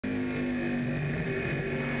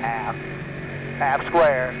Half. Half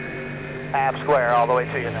square. Half square all the way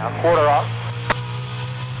to you now. Quarter off.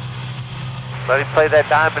 Let him play that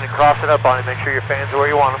diamond and cross it up on him. Make sure your fans are where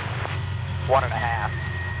you want them. 1.5.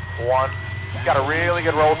 1. Got a really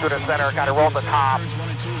good roll through the center. Kind of rolled the top.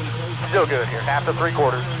 Still good here. Half to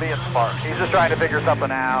 3/4. Being smart. He's just trying to figure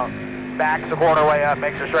something out. Backs the corner way up.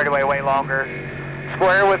 Makes the straightaway way longer.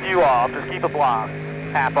 Square with you off. Just keep it blocked.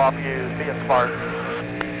 Half off you. Being smart.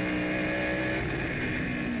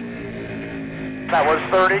 That was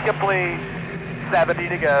 30 complete. 70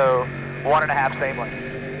 to go. 1.5 same lane.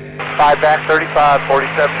 5 back, 35,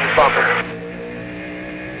 47 is bumper.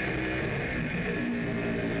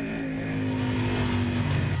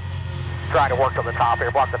 Trying to work to the top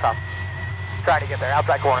here, block the top. Trying to get there,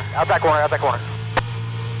 outside corner, outside corner, outside corner.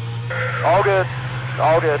 All good,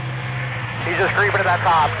 all good. He's just creeping to that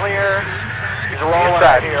top, clear. He's rolling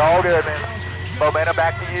right here, all good, man. Momentum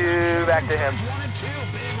back to you, back to him.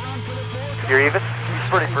 You're even? He's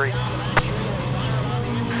pretty free.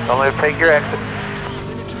 Don't let him take your exit.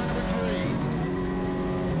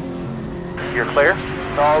 You're clear?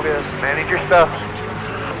 All good. Manage your stuff.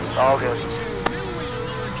 All good.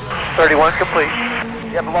 31 complete.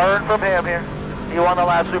 You have to learn from him here. He won the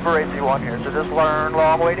last super race he won here, so just learn.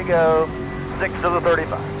 Long way to go. 6 to the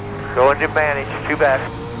 35. Go into manage. 2 back.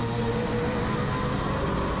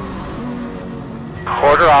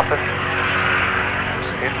 Quarter office.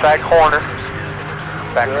 Inside corner.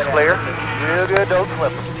 Back good, is clear. Real good, don't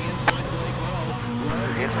slip him.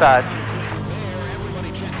 Inside.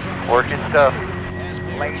 Working stuff.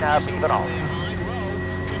 Lane up, even off.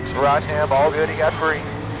 Run him, all good, he got free.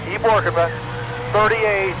 Keep working, bud.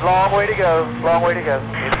 38, long way to go, long way to go.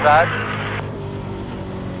 Inside.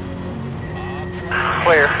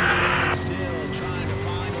 Clear.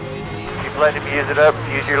 Keep letting him use it up,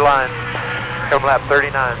 use your line. Come lap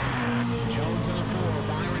 39.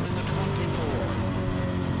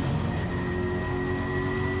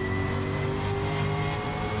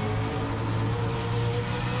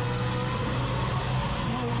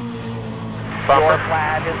 Your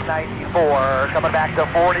flag is 94, coming back to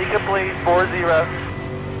 40 complete, 4-0.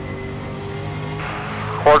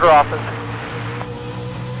 Quarter office.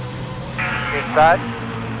 Inside.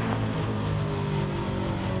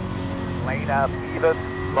 Lane up, even.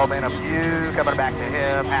 Momentum you, coming back to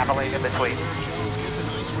him, half a lane in between.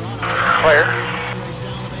 Clear.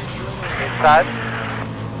 Inside.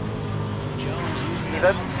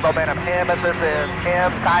 Even. Momentum him at this end.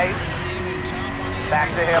 Him tight. Back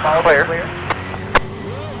to him, all clear. Clear.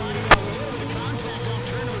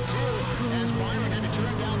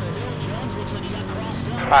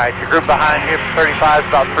 Alright, your group behind him, 35 is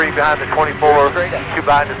about 3 behind the 24, 2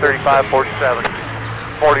 behind the 35, 47,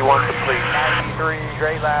 41 complete. 93,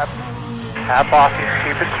 great lap. Half off you,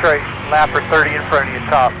 keep it straight. Lapper 30 in front of you,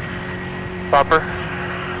 top. Bumper,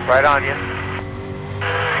 right on you.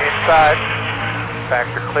 Inside,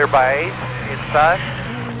 factor clear by 8, inside.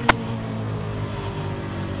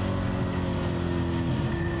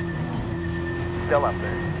 Still up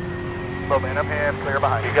there. Momentum him, clear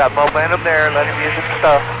behind. You got momentum there, let him use his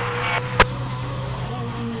stuff.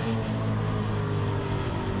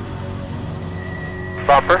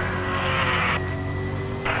 Bumper.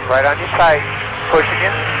 Right on your sight, pushing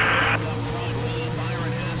it.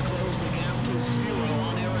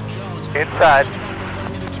 Inside.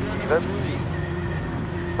 Even.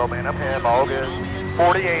 Momentum him, all good.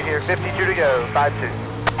 48 here, 52 to go, 5-2.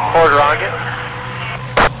 Quarter on you.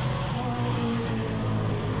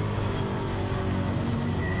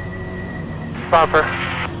 Bumper.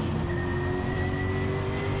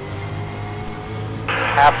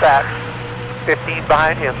 Half back. 15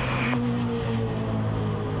 behind him.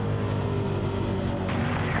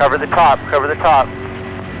 Cover the top, cover the top.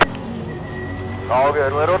 All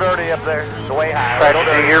good, little dirty up there. The way high. Try to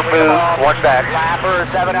do your move, 1 back. Lapper,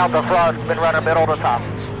 7 out the front, been running middle to top.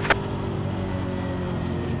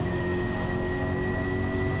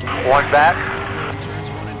 1 back.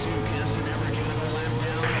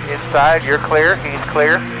 Inside, you're clear, he's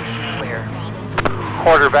clear. Clear.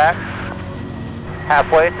 Quarter back.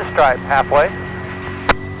 Halfway at the stripe, halfway.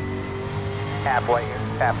 Halfway here,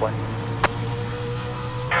 halfway.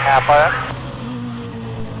 Half up.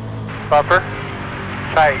 Bumper.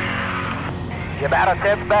 Tight. You're about a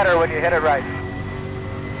tenth better when you hit it right.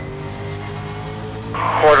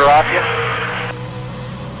 Quarter off you.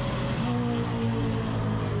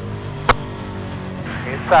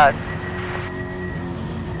 Inside.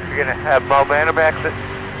 You're going to have momentum exit.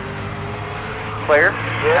 Clear.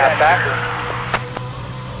 Yeah. Half back.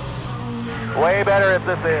 Way better at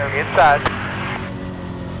this end. Inside.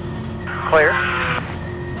 Clear.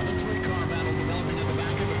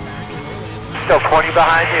 Still 20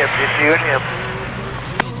 behind him, just you and him.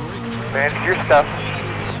 Manage your stuff.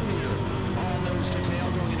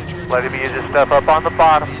 Let him use his stuff up on the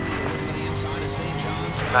bottom.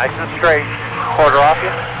 Nice and straight. Quarter off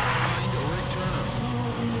you.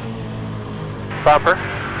 Bumper.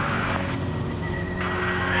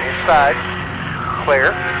 Inside.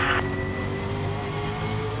 Clear.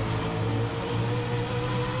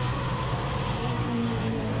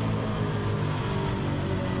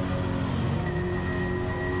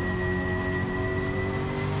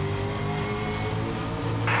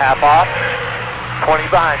 Half off. 20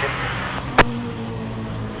 behind him.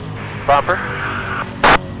 Bumper.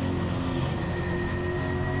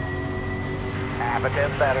 Half a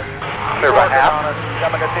tenth better. Clear by half.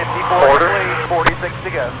 Coming to 54 Quarter. to lead, 46 to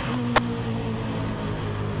go.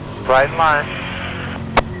 Right in line.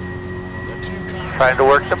 Trying to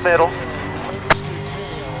work the middle.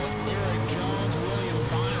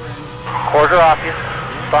 Quarter off you.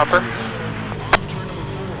 Bumper.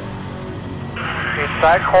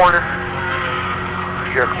 Inside corner.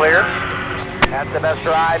 You're clear. That's the best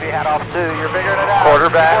drive you had off two. You're figuring it out.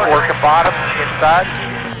 Quarterback, working bottom, inside.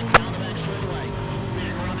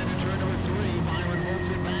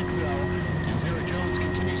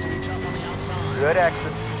 Good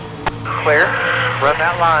exit. Clear. Run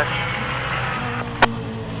that line.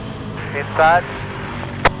 Inside.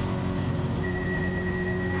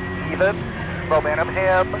 Even. Momentum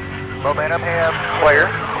him. Momentum him. Clear.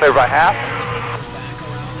 Clear by half.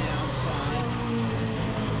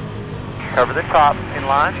 Cover the top, in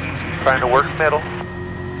line. Trying to work middle.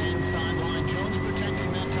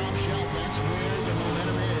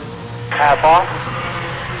 Half off.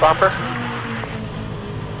 Bumper.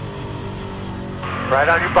 Right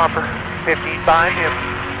on your bumper. 15 behind him.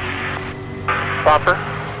 Bumper.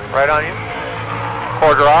 Right on you.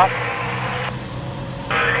 Quarter off.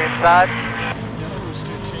 Inside.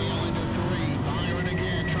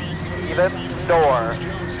 Even. Door.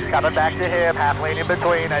 Coming back to him. Half lane in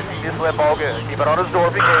between. I see you slip all good. Keep it on his door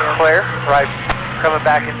if you can. Clear. Right. Coming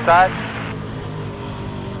back inside.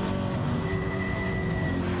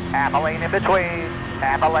 Half a lane in between.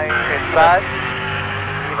 Half a lane. Inside.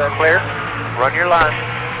 Even. Clear. Run your line.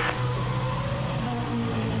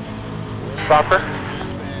 Bumper.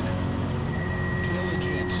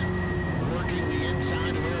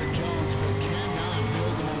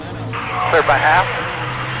 Clear by half.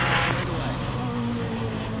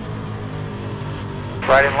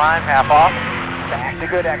 Right in line, half off. Back to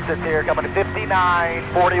good exits here. Coming to 59.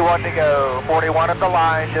 41 to go. 41 at the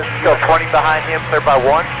line. Just Still 20 behind him, clear by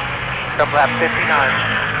one. Come lap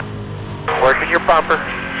 59. Working your bumper.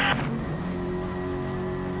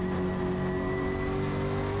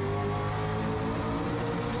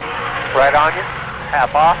 Right on you,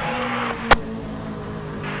 half off.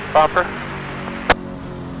 Bumper.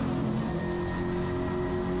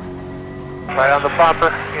 Right on the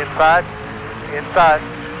bumper, inside. Inside.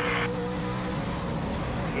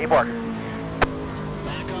 keep working.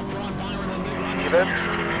 Even.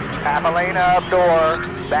 Half a lane up, door.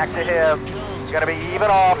 Back to him. Gonna be even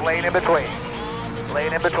off, lane in between.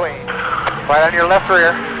 Lane in between. Right on your left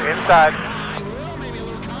rear, inside.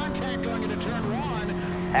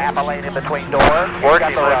 Half a lane in between doors.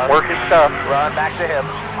 Working stuff. Run back to him.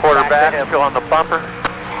 Quarterback, Back to him. still on the bumper.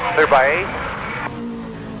 Clear by 8.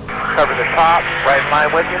 Cover the top, right in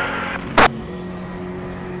line with you.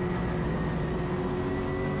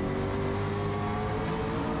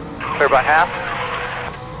 Clear by half.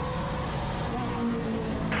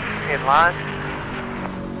 In line.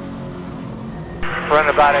 Run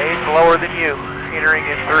about 1/8 lower than you, entering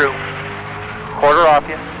in through. Quarter off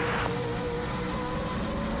you.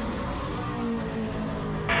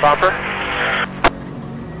 Bumper.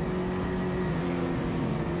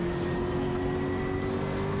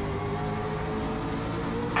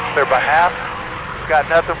 Clear by half. Got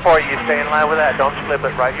nothing for you. Stay in line with that. Don't slip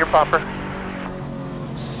it. Right in your bumper.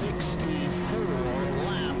 64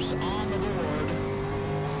 laps on the board.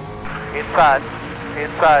 Inside.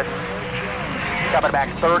 Inside. Coming back,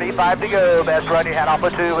 35 to go. Best run you had off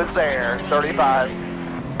of 2 is there. 35.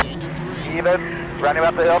 Even. Run him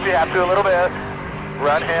up the hill if you have to a little bit.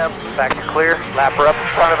 Run him. Back to clear. Lap her up in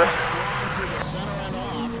front of us.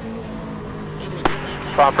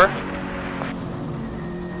 Bumper.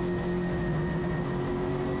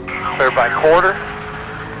 Clear by quarter.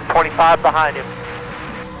 25 behind him.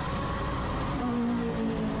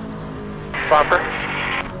 Bumper.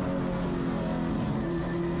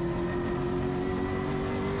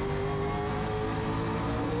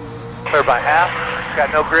 Clear by half.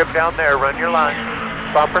 Got no grip down there. Run your line.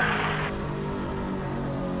 Bumper.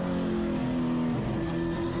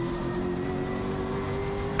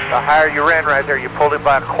 The higher you ran right there, you pulled him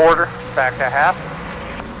by a quarter, back to half.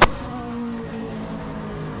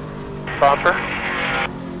 Bumper.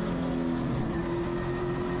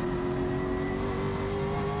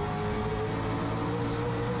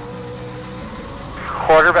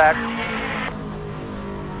 Quarter back.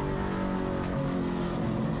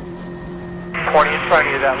 20 in front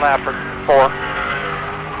of you, that lapper. 4.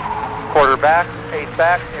 Quarter back, 8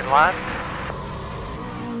 back, in line.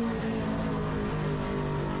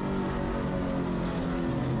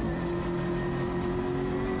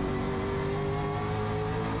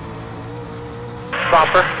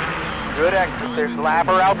 Bumper. Good exit. There's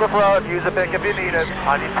lapper out the front. Use a pick if you need it.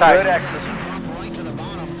 On your tight. Good exit.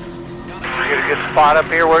 You get a good spot up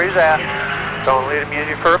here where he's at. Don't let him use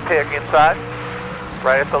you for a pick inside.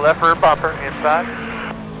 Right at the left rear bumper, inside.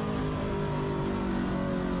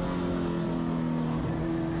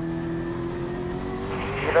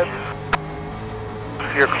 Even.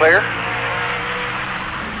 You're clear.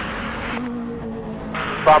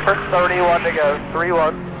 Bumper. 31 to go.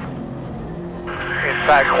 3-1.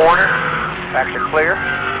 Inside corner. Back to clear.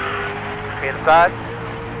 Inside.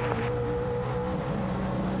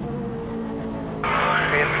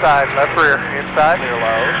 Inside, left rear. Inside. Clear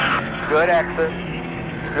low. Good exit.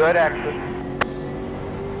 Good exit.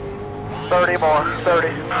 30 more. 30.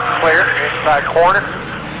 Clear. Inside corner.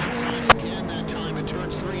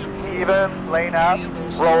 Even. Lane up.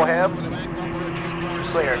 Roll him.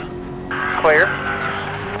 Clear. Clear.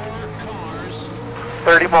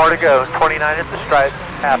 30 more to go. 29 at the stripe.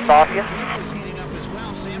 Half off you.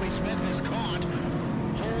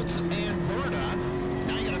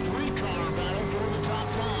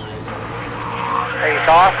 Eighth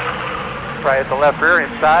off. Right at the left rear.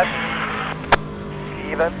 Inside.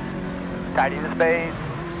 Even. Tidy the space.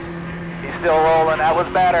 He's still rolling. That was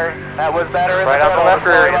better. That was better. Right on the left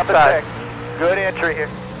rear. Inside. Good entry here.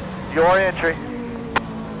 Your entry.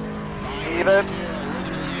 Even.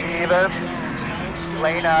 Even.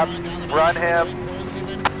 Lane up. Run him.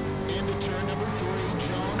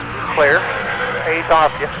 Clear. 8th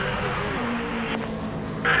off you.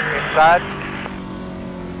 Inside.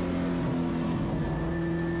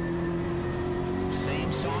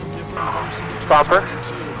 Bumper.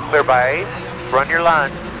 Clear by 8. Run your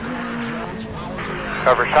line.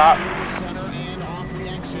 Cover top.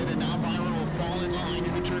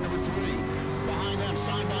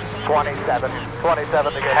 27.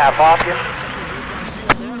 27 to go. Half off you.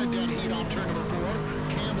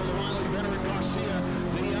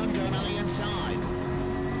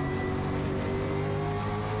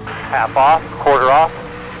 Half off, quarter off.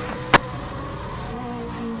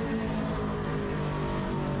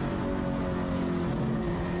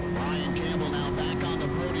 Brian Campbell now back on the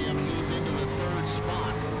podium. He's into the 3rd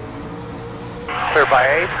spot. Clear by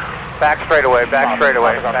 8. Back straightaway, back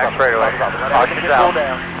straightaway, back straightaway. Everything cool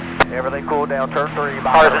down. Everything cool down. Turn 3.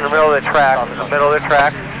 Cars in the middle of the track, in the middle of the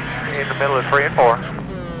track, in the middle of 3 and 4.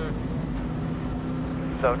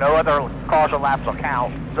 So no other caution laps will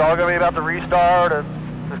count. It's all going to be about the restart and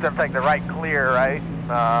just didn't take the right clear, right?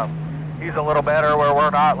 He's a little better where we're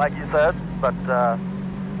not, like you said, but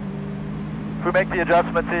if we make the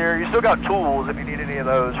adjustments here, you still got tools if you need any of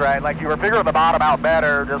those, right? Like you were figuring the bottom out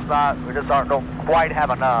better, we just don't quite have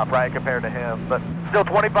enough, right, compared to him. But still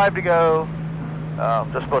 25 to go,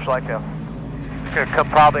 just push like him. It's going to come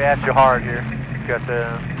probably at you hard here. Got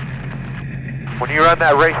when you run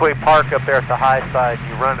that Raceway Park up there at the high side,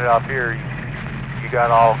 you run it off here, you got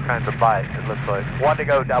all kinds of bites, it looks like. 1 to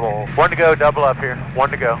go, double. 1 to go, double up here. 1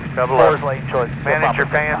 to go, double up. Lane choice. Manage your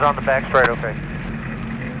fans on the back straight, okay.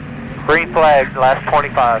 Green flag, last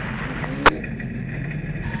 25.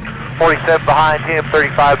 47 behind him,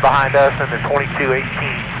 35 behind us, and the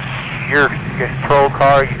 22-18. Your control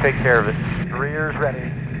car, you take care of it. Rear's ready,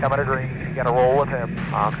 coming to green. You got to roll with him.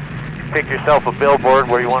 Pick yourself a billboard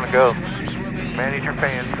where you want to go. Manage your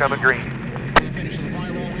fans, coming green.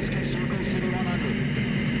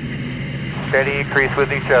 Steady increase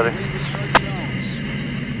with each other.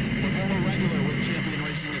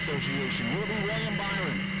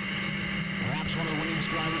 Perhaps one of the winningest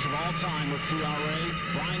drivers of all time with CRA.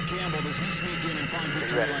 Brian Campbell, does he sneak in and find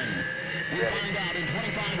victory lane? We'll find out in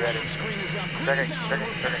 25 minutes. Screen is up. Green is out. We're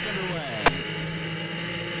back underway.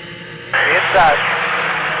 Inside.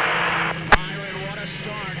 Byron, what a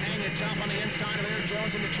start. Hanging tough on the inside of Erik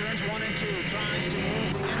Jones in the turns 1 and 2. Tries to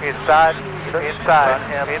use the inside.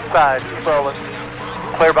 Inside. Keep rolling.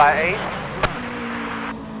 Clear by 8.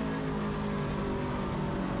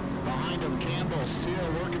 Behind him, Campbell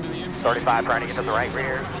still working to the inside. 35 trying to get to the right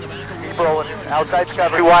rear. Keep rolling. Outside's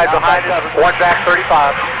covered. 2 wide behind us. 1 back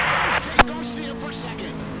 35.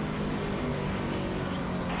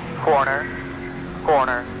 corner,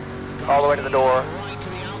 corner, all the way to the door,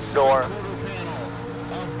 door,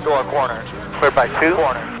 door, corner. Clear by 2.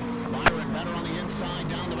 Corner.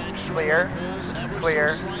 Clear,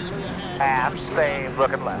 clear, half, same,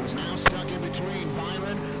 looking left.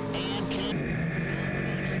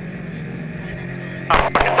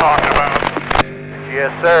 I'm talking about.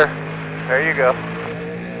 Yes, sir. There you go.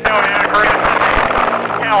 Oh yeah, Chris.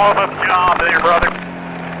 Hell of a job there, brother.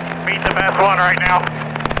 Beat the best one right now.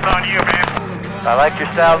 It's on you, man. I like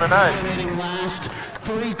your style tonight. Last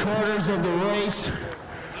 3 quarters of the race.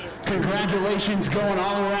 Congratulations going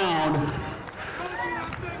all around.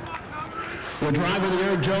 The driver of the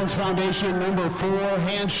Erik Jones Foundation, number 4,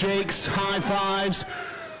 handshakes, high fives.